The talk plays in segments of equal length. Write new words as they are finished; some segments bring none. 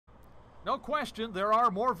No question, there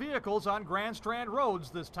are more vehicles on Grand Strand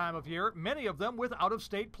roads this time of year, many of them with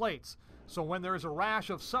out-of-state plates. So when there's a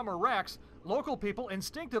rash of summer wrecks, local people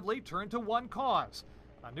instinctively turn to one cause.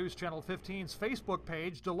 On News Channel 15's Facebook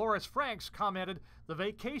page, Dolores Franks commented, "The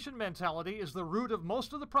vacation mentality is the root of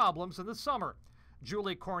most of the problems in the summer."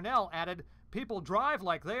 Julie Cornell added, "People drive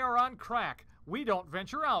like they are on crack. We don't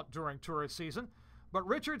venture out during tourist season." But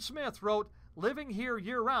Richard Smith wrote, "Living here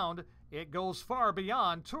year-round, it goes far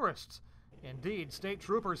beyond tourists." Indeed, state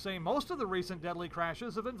troopers say most of the recent deadly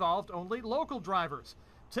crashes have involved only local drivers.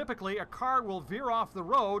 Typically, a car will veer off the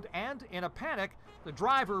road and, in a panic, the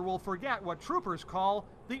driver will forget what troopers call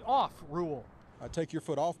the off rule. Take your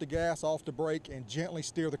foot off the gas, off the brake, and gently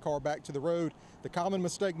steer the car back to the road. The common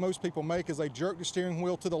mistake most people make is they jerk the steering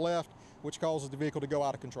wheel to the left, which causes the vehicle to go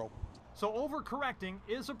out of control. So overcorrecting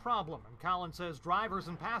is a problem, and Collins says drivers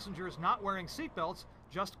and passengers not wearing seatbelts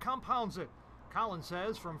just compounds it. Collins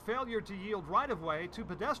says from failure to yield right-of-way to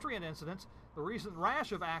pedestrian incidents, the recent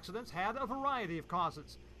rash of accidents had a variety of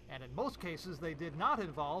causes, and in most cases they did not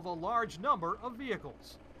involve a large number of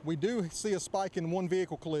vehicles. We do see a spike in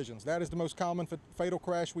one-vehicle collisions. That is the most common fatal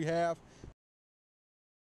crash we have.